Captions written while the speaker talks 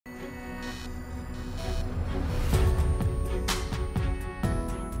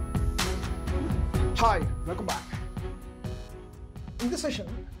Hi, welcome back. In this session,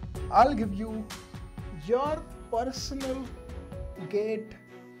 I'll give you your personal GATE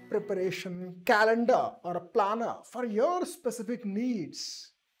preparation calendar or a planner for your specific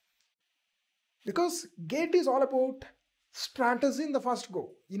needs. Because GATE is all about strategy in the first go.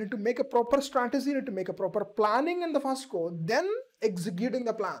 You need to make a proper strategy, you need to make a proper planning in the first go, then executing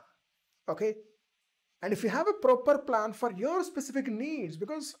the plan. Okay? And if you have a proper plan for your specific needs,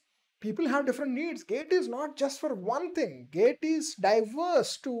 because people have different needs. GATE is not just for one thing. GATE is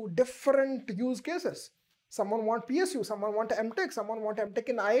diverse to different use cases. Someone want PSU, someone want MTech, someone want MTech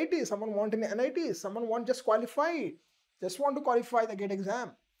in IIT, someone want in NIT, someone want just qualified, just want to qualify the GATE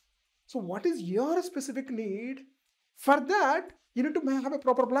exam. So what is your specific need? For that, you need to have a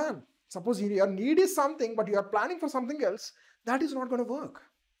proper plan. Suppose your need is something, but you are planning for something else, that is not going to work.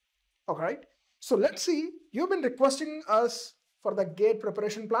 Alright? So let's see, you've been requesting us for the GATE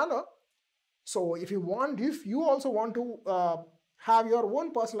preparation planner. So if you also want to have your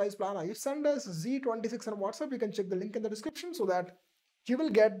own personalized planner, you send us Z26 on WhatsApp. You can check the link in the description so that you will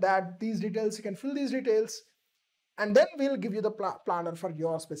get these details. You can fill these details and then we'll give you the planner for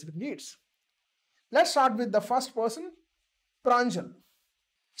your specific needs. Let's start with the first person, Pranjal.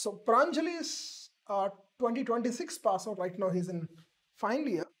 So Pranjal is 2026 pass out. Right now he's in final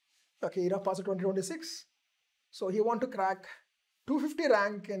year. Okay, year of pass out 2026. So he want to crack 250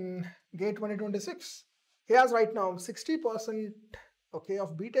 rank in GATE 2026. He has right now 60% okay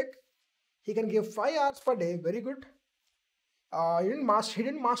of BTech. He can give 5 hours per day. Very good. He didn't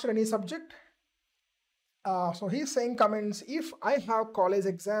master any subject. So he's saying comments, if I have college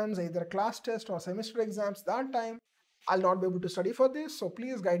exams, either class test or semester exams, that time I'll not be able to study for this. So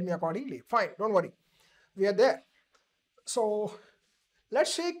please guide me accordingly. Fine, don't worry. We are there. So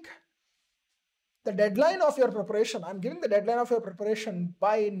let's check the deadline of your preparation. I'm giving the deadline of your preparation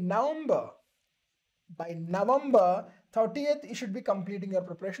by November. By November 30th, you should be completing your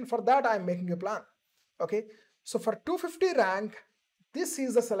preparation. For that, I'm making a plan. Okay. So for 250 rank, this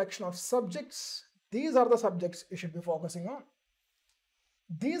is the selection of subjects. These are the subjects you should be focusing on.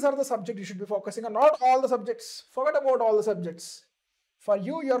 These are the subjects you should be focusing on. Not all the subjects. Forget about all the subjects. For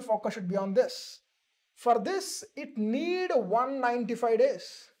you, your focus should be on this. For this, it need 195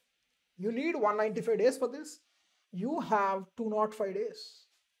 days. You need 195 days for this. You have 205 days.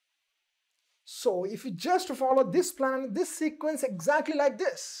 So if you just follow this plan, this sequence exactly like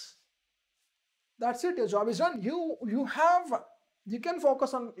this, that's it. Your job is done. You can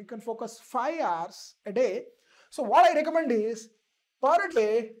focus 5 hours a day. So what I recommend is per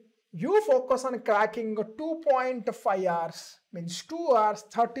day you focus on cracking 2.5 hours, means 2 hours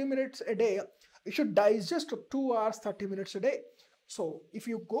 30 minutes a day. You should digest 2 hours 30 minutes a day. So if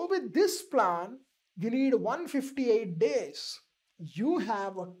you go with this plan, you need 158 days. You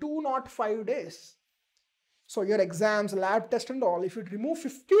have 205 days. So your exams, lab test and all, if you remove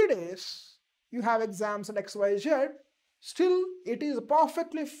 50 days, you have exams and XYZ, still it is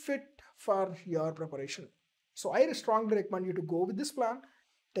perfectly fit for your preparation. So I strongly recommend you to go with this plan,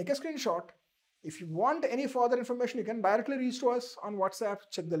 take a screenshot. If you want any further information, you can directly reach to us on WhatsApp.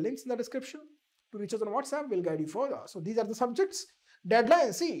 Check the links in the description. To reach us on WhatsApp, we'll guide you further. So these are the subjects.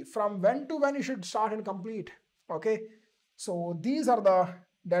 Deadline, see from when to when you should start and complete. Okay, so these are the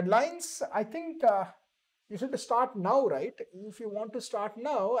deadlines. I think you should start now, right? If you want to start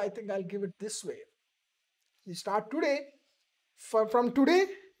now, I think I'll give it this way. You start today. From today,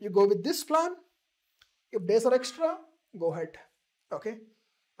 you go with this plan. If days are extra, go ahead. Okay,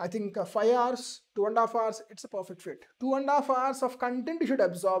 I think 5 hours, 2.5 hours, it's a perfect fit. 2.5 hours of content you should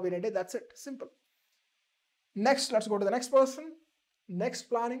absorb in a day. That's it. Simple. Next, let's go to the next person. Next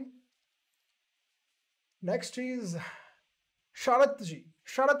planning. Next is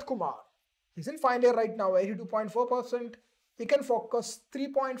Sarath Kumar. He's in final year right now, 82.4%. He can focus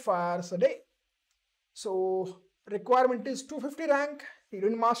 3.5 hours a day. So requirement is 250 rank. He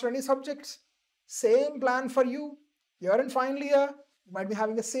didn't master any subjects. Same plan for you. You're in final year. You might be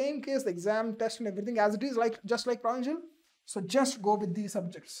having the same case, the exam, test and everything as it is, just like Pranjal. So just go with these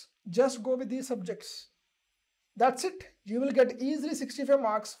subjects. Just go with these subjects. That's it. You will get easily 65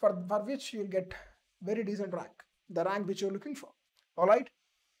 marks for which you'll get very decent rank. The rank which you're looking for. Alright?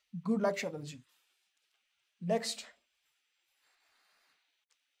 Good luck, Sharathji. Next.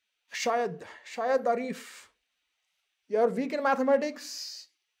 Syed Anf. You're weak in mathematics.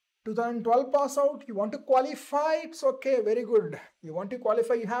 2012 pass out. You want to qualify. It's okay. Very good. You want to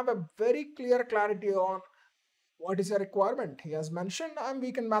qualify. You have a very clear clarity on what is your requirement. He has mentioned I'm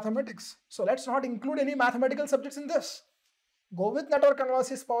weak in mathematics. So let's not include any mathematical subjects in this. Go with network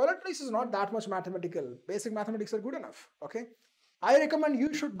analysis. Power electronics is not that much mathematical. Basic mathematics are good enough. Okay. I recommend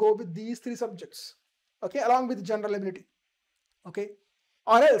you should go with these 3 subjects. okay, along with general ability, okay.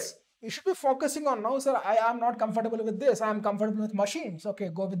 Or else you should be focusing on, no sir, I am not comfortable with this, I am comfortable with machines, okay,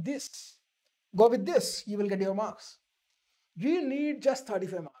 go with this, you will get your marks. You need just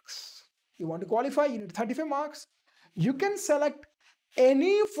 35 marks. You want to qualify, you need 35 marks. You can select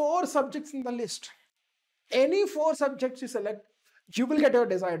any 4 subjects in the list. Any 4 subjects you select, you will get your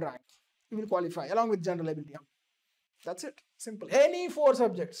desired rank. You will qualify along with general ability. That's it. Simple. Any 4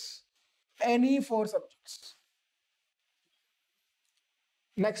 subjects. Any 4 subjects.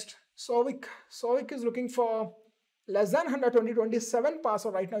 Next, Souvik. Souvik is looking for less than 120, 27 pass.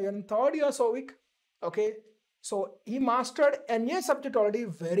 So right now you're in 3rd year, Souvik. Okay. So he mastered Anya subject already.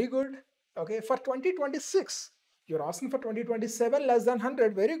 Very good. Okay. For 2026, you're asking for 2027 less than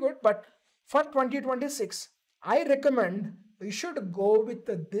 100. Very good. But for 2026, I recommend you should go with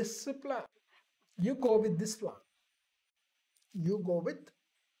this plan. You go with this plan. You go with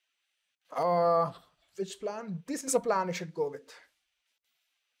which plan? This is a plan you should go with.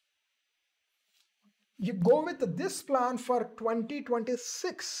 You go with this plan for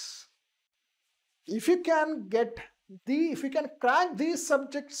 2026. If you can crack these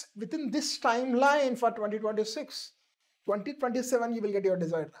subjects within this timeline for 2026, 2027 you will get your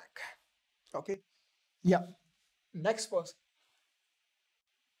desired rank. Okay. Yeah. Next person.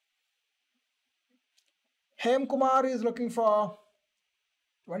 Hemkumar is looking for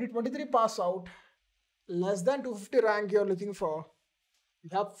 2023 pass out, less than 250 rank you're looking for. You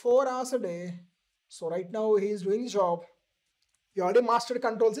have 4 hours a day. So right now he is doing his job. You already mastered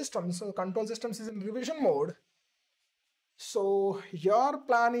control systems. So control systems is in revision mode. So your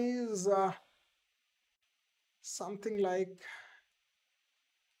plan is something like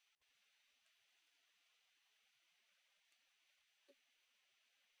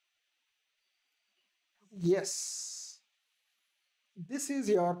yes. This is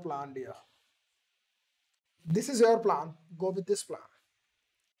your plan, dear. This is your plan. Go with this plan.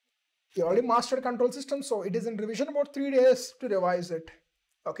 You already mastered control system, so it is in revision mode. 3 days to revise it.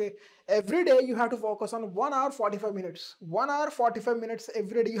 Okay. Every day you have to focus on 1 hour 45 minutes. 1 hour 45 minutes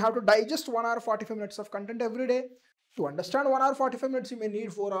every day. You have to digest 1 hour 45 minutes of content every day. To understand 1 hour 45 minutes, you may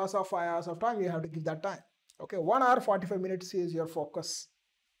need 4 hours or 5 hours of time. You have to give that time. Okay. 1 hour 45 minutes is your focus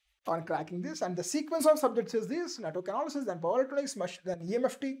on cracking this. And the sequence of subjects is this: network analysis, then power electronics, then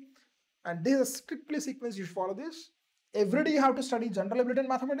EMFT. And this is strictly sequence. You should follow this. Every day you have to study general ability and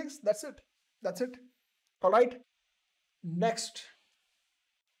mathematics. That's it. That's it. All right. Next.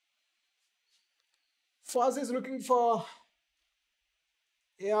 Fuzz is looking for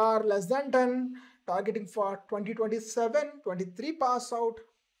AR less than 10, targeting for 2027, 23 pass out.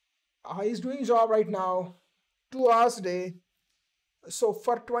 He's doing job right now, 2 hours a day. So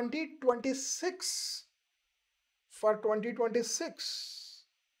for 2026,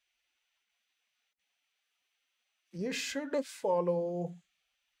 you should follow,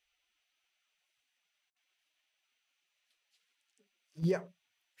 yeah,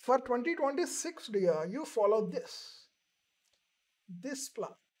 for 2026, dear, you follow this plan.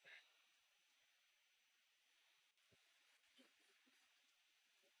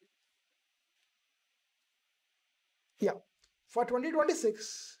 Yeah, for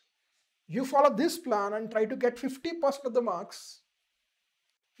 2026, you follow this plan and try to get 50% of the marks,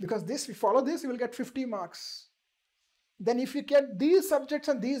 because this, if you follow this, you will get 50 marks. Then if you get these subjects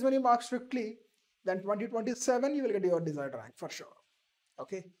and these many marks strictly, then 2027 you will get your desired rank for sure.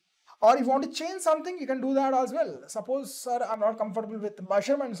 Okay. Or if you want to change something, you can do that as well. Suppose, sir, I'm not comfortable with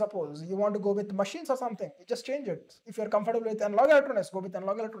measurement. Suppose you want to go with machines or something, you just change it. If you're comfortable with analog electronics, go with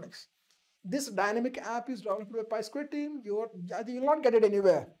analog electronics. This dynamic app is developed by PiSquare team. You will not get it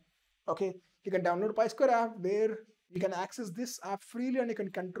anywhere. Okay. You can download PiSquare app where you can access this app freely and you can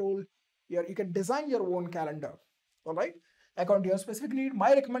control you can design your own calendar. All right. According to your specific need,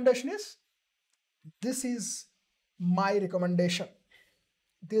 my recommendation is, this is my recommendation.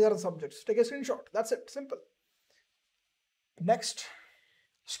 These are the subjects. Take a screenshot. That's it. Simple. Next,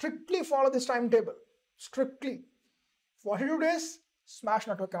 strictly follow this timetable. Strictly. 42 days, smash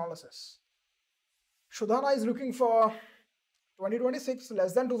network analysis. Sudhana is looking for 2026,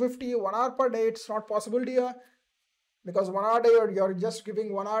 less than 250, 1 hour per day. It's not possible here, because 1 hour day, you're just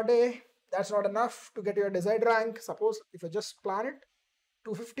giving 1 hour day. That's not enough to get your desired rank. Suppose if you just plan it,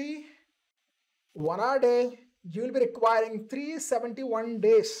 250, 1 hour day, you will be requiring 371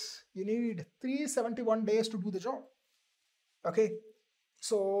 days. You need 371 days to do the job. Okay.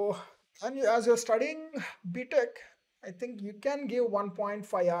 So, and as you're studying BTech, I think you can give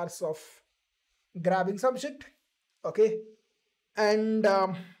 1.5 hours of grabbing subject. Okay. And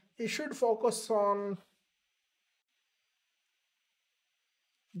you should focus on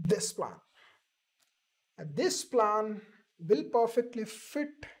this plan. And this plan will perfectly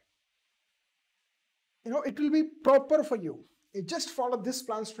fit, it will be proper for you. You just follow this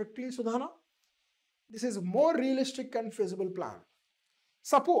plan strictly, Sudhana. This is a more realistic and feasible plan.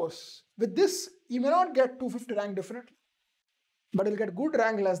 Suppose with this, you may not get 250 rank definitely, but you'll get good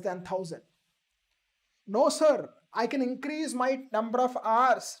rank less than 1000. No, sir, I can increase my number of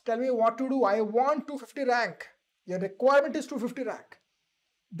hours. Tell me what to do. I want 250 rank. Your requirement is 250 rank.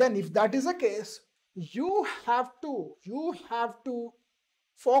 Then if that is the case, you have to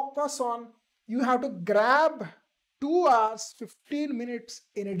focus on, you have to grab 2 hours 15 minutes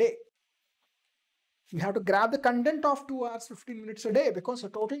in a day. You have to grab the content of 2 hours 15 minutes a day, because the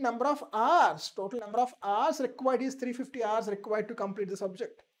total number of hours required is 350 hours required to complete the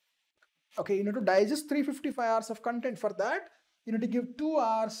subject. Okay, you need to digest 355 hours of content. For that, you need to give 2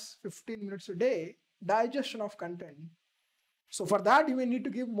 hours 15 minutes a day digestion of content. So for that, you may need to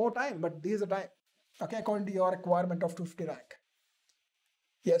give more time, but this is the time, okay, according to your requirement of 250 rank.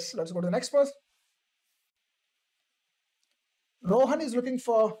 Yes, let's go to the next person. Rohan is looking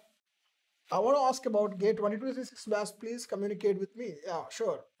for, I want to ask about gate 2026 batch. Please communicate with me. Yeah,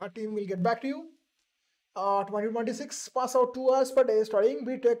 sure. Our team will get back to you. 2026 pass out 2 hours per day, studying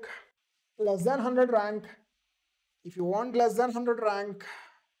BTech, less than 100 rank. If you want less than 100 rank,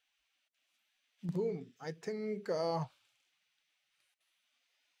 boom, I think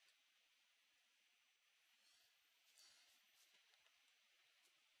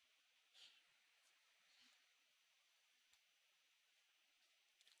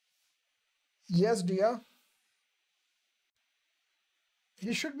yes, dear,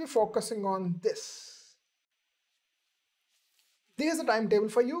 you should be focusing on this. This is a timetable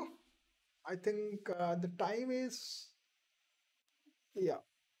for you. I think the time is, yeah,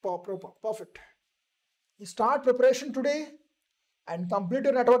 perfect. You start preparation today and complete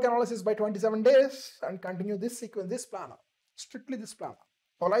your network analysis by 27 days and continue this sequence, this planner, strictly this planner.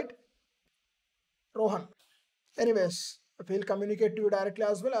 All right, Rohan. Anyways, we'll communicate to you directly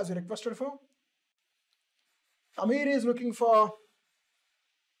as well as you requested for. Amir is looking for,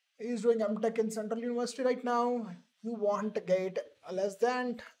 he's doing MTech in Central University right now. You want to get less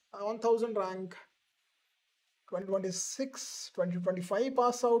than 1000 rank. 2026, 2025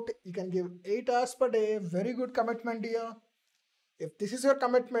 pass out. You can give 8 hours per day. Very good commitment here. If this is your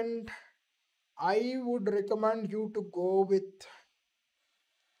commitment, I would recommend you to go with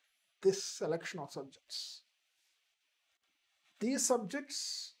this selection of subjects. These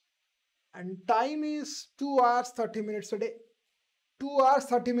subjects, and time is 2 hours 30 minutes a day. 2 hours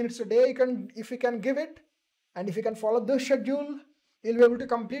 30 minutes a day, if you can give it, and if you can follow this schedule, you'll be able to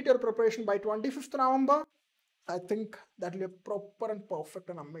complete your preparation by 25th November. I think that will be proper and perfect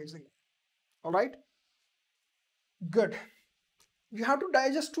and amazing. All right, good. You have to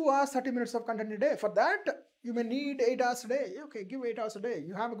digest 2 hours 30 minutes of content a day. For that, you may need 8 hours a day. Okay, give 8 hours a day.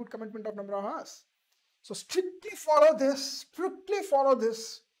 You have a good commitment of number of hours. So strictly follow this.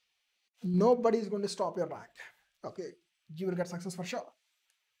 Nobody is going to stop your rank. Okay, you will get success for sure.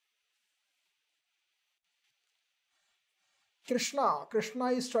 Krishna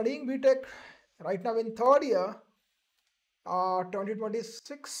is studying BTech right now in 3rd year.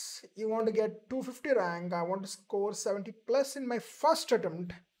 2026, you want to get 250 rank. I want to score 70 plus in my first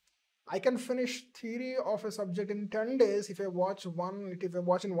attempt. I can finish theory of a subject in 10 days if I watch in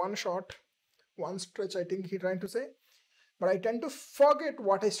one shot, one stretch, I think he's trying to say. But I tend to forget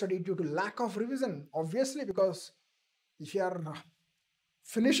what I studied due to lack of revision. Obviously, because if you are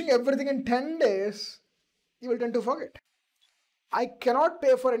finishing everything in 10 days, you will tend to forget. I cannot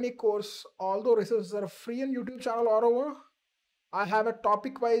pay for any course, although resources are free on YouTube channel or over. I have a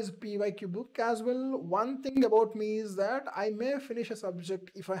topic-wise PYQ book as well. One thing about me is that I may finish a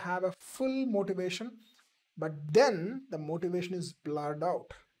subject if I have a full motivation, but then the motivation is blurred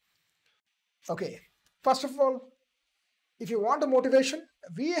out. Okay, first of all, if you want a motivation,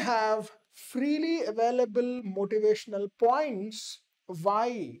 we have freely available motivational points.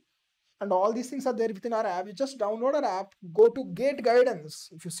 Why? And all these things are there within our app. You just download our app, go to Gate Guidance.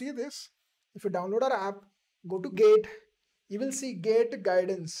 If you see this, if you download our app, go to Gate, you will see Gate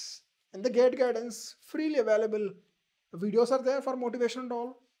Guidance. In the Gate Guidance, freely available videos are there for motivation and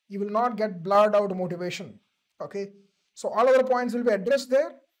all. You will not get blurred out motivation. Okay, so all other points will be addressed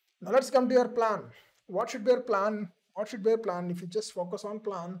there. Now let's come to your plan. What should be your plan? If you just focus on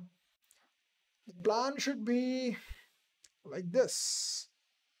plan, the plan should be like this.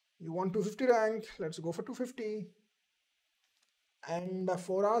 You want 250 rank, let's go for 250. And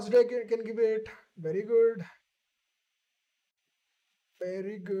 4 hours a day can give it. Very good.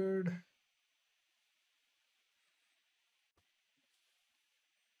 Very good.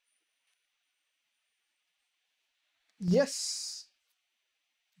 Yes,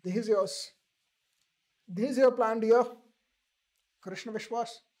 this is yours. This is your plan, dear Krishna Vishwas.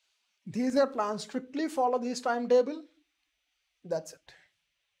 This is your plan. Strictly follow this timetable. That's it.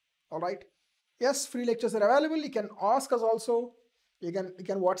 All right. Yes, free lectures are available. You can ask us also. You can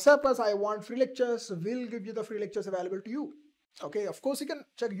WhatsApp us. I want free lectures. We'll give you the free lectures available to you. Okay. Of course, you can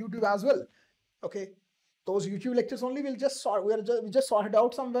check YouTube as well. Okay. Those YouTube lectures only we'll just sort. We just sort it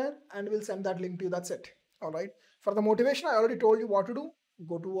out somewhere and we'll send that link to you. That's it. All right. For the motivation, I already told you what to do.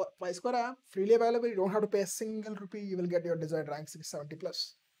 Go to PiSquare app, freely available. You don't have to pay a single rupee. You will get your desired rank 670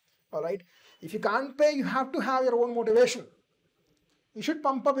 plus. All right. If you can't pay, you have to have your own motivation. You should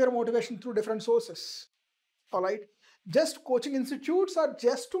pump up your motivation through different sources. All right. Just coaching institutes are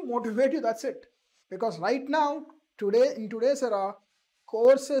just to motivate you. That's it. Because right now, in today's era,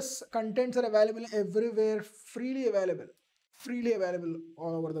 courses, contents are available everywhere, freely available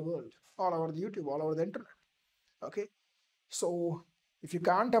all over the world, all over the YouTube, all over the internet. Okay. So if you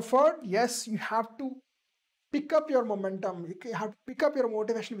can't afford, yes, you have to pick up your momentum. You have to pick up your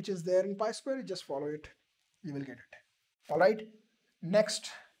motivation, which is there in PiSquare. You just follow it. You will get it. All right. Next.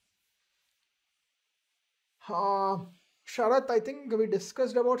 Sarath, I think we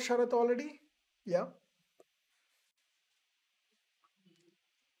discussed about Sarath already. Yeah.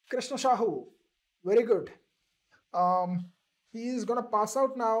 Krishna Sahoo. Very good. He is going to pass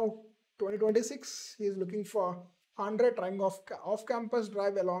out now 2026. He is looking for 100 rank off-campus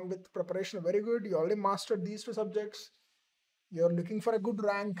drive along with preparation. Very good. You already mastered these two subjects. You're looking for a good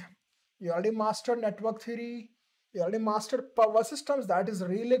rank. You already mastered network theory. You already mastered power systems. That is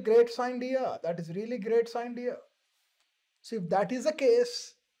really great sign, dear. That is really great sign, dear. So if that is the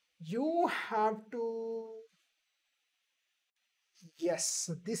case, you have to... Yes,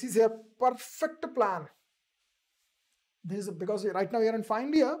 this is a perfect plan. This is because right now you're in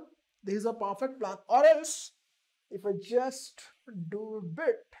final year. This is a perfect plan. Or else, if I just do a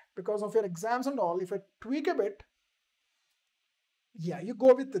bit, because of your exams and all, if I tweak a bit, yeah, you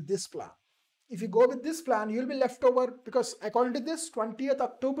go with this plan. If you go with this plan, you'll be left over, because according to this, 20th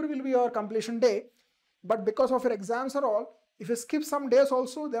October will be your completion day. But because of your exams and all, if you skip some days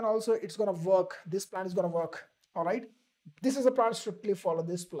also, then also it's going to work. This plan is going to work. All right. This is a plan. Strictly follow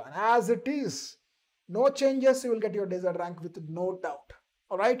this plan as it is. No changes. You will get your desired rank with no doubt.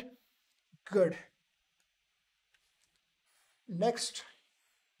 All right. Good. Next.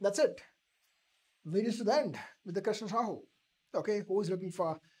 That's it. We reach to the end with the Krishna Sahoo. Okay. Who is looking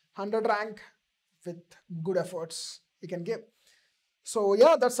for 100 rank with good efforts he can give. So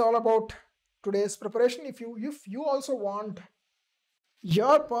yeah, that's all about today's preparation. If you also want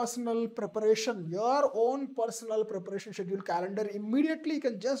your personal preparation, your own personal preparation schedule calendar, immediately you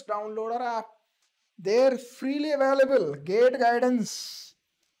can just download our app. They're freely available. Gate Guidance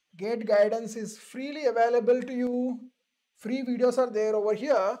is freely available to you. Free videos are there over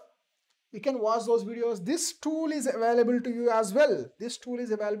here. You can watch those videos. This tool is available to you as well. This tool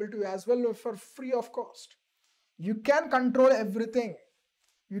is available to you as well for free of cost. You can control everything.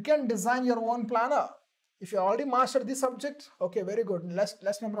 You can design your own planner. If you already mastered this subject, okay, very good.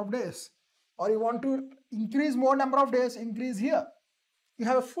 Less number of days. Or you want to increase more number of days, increase here. You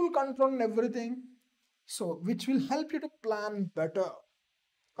have a full control on everything. So, which will help you to plan better.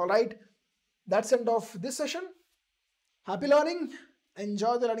 All right. That's end of this session. Happy learning.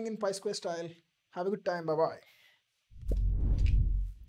 Enjoy the learning in PiSquare style. Have a good time. Bye-bye.